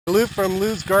Lou from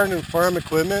Lou's Garden and Farm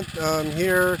Equipment. I'm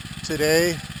here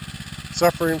today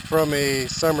suffering from a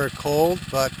summer cold,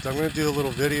 but I'm going to do a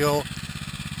little video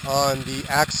on the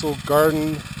AXO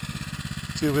Garden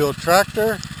two-wheel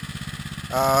tractor.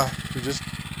 We're just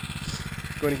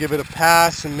going to give it a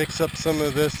pass and mix up some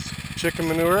of this chicken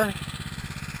manure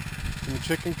from the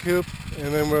chicken coop,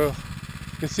 and then you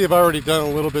can see I've already done a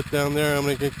little bit down there. I'm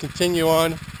going to continue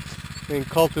on and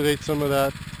cultivate some of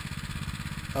that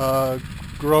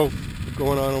growth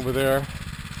going on over there.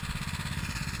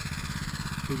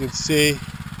 You can see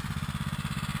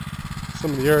some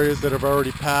of the areas that have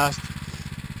already passed,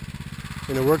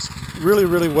 and it works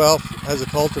really well as a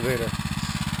cultivator.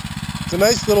 It's a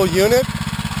nice little unit.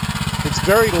 It's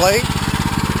very light.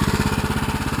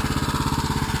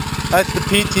 That's the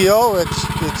PTO.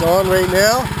 It's on right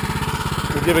now.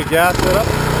 We'll give it gas setup.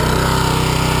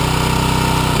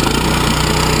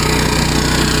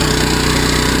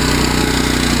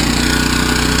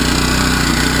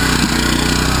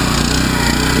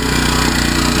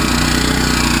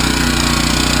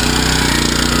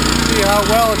 How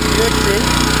well it's mixing.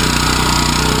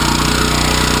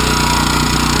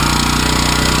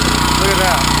 Look at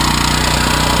that.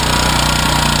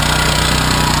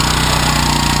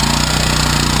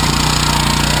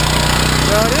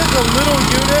 Now it is a little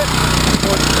unit.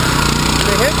 When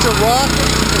it hits a rock,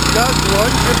 it does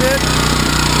lunge a bit,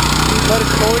 but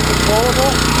it's fully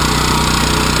controllable.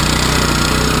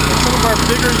 And some of our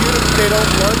bigger units, they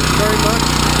don't lunge very much.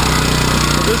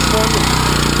 So this one,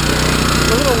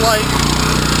 a little light,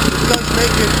 but it does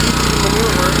make it easy to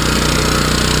maneuver.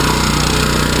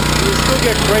 You still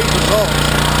get great results.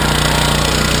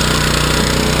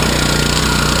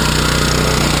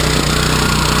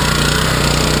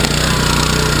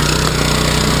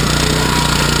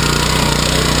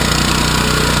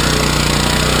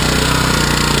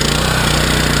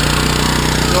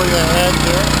 Show you ahead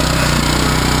there.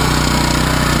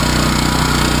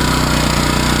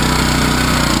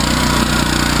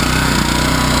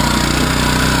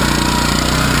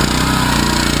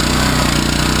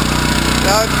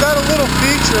 Now it's got a little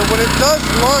feature. When it does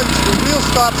lunge, the wheel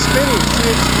stops spinning.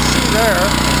 See, you see there,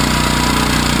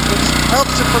 which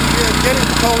helps it from getting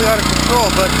totally out of control.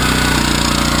 But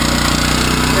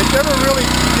it never really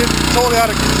gets totally out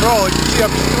of control. You can see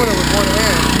I'm just doing it with one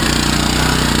hand.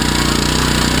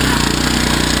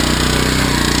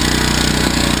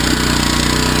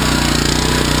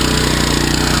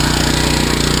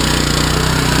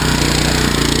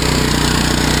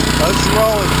 Now this is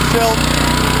all in tilt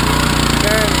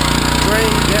and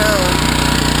drain down.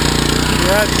 We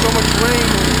had so much rain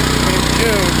in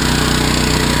June.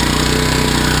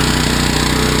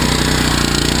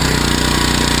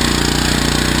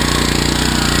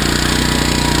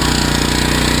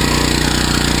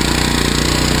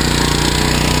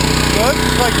 So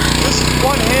it's like, this is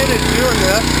one-handed doing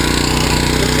this.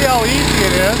 You see how easy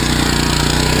it is.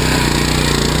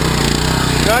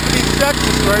 Not to be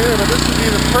sexist or anything, but this would be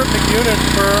the perfect unit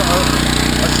for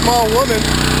a small woman,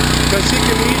 because she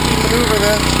can easily maneuver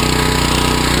this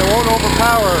and it won't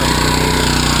overpower her.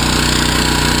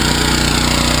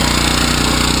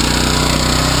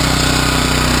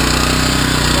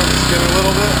 I'll just get a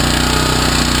little bit.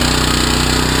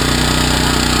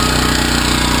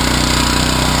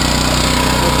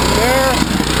 So from there,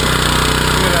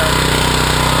 look at that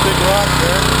big rock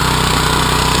there.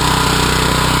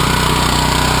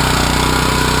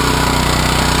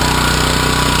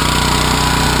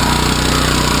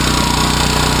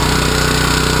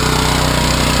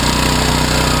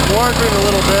 Wandering a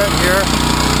little bit here.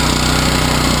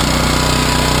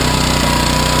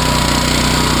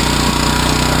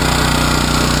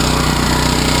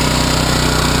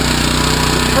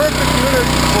 Perfect unit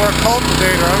for a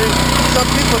cultivator. I mean, some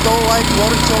people don't like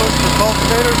rototillers for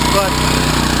cultivators, but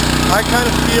I kind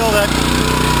of feel that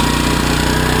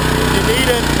if you need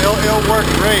it, it'll work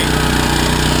great.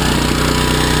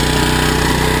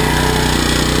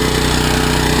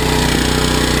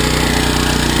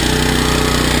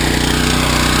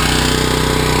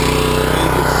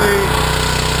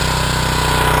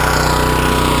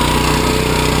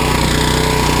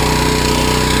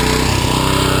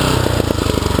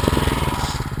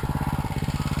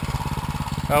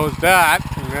 That was that,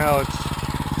 and now it's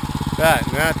that,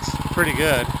 and that's pretty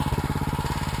good.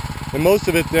 And most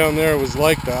of it down there was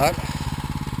like that.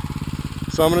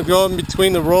 So I'm going to go in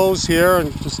between the rows here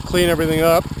and just clean everything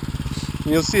up. And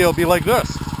you'll see it'll be like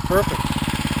this. Perfect.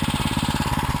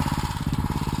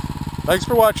 Thanks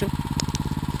for watching.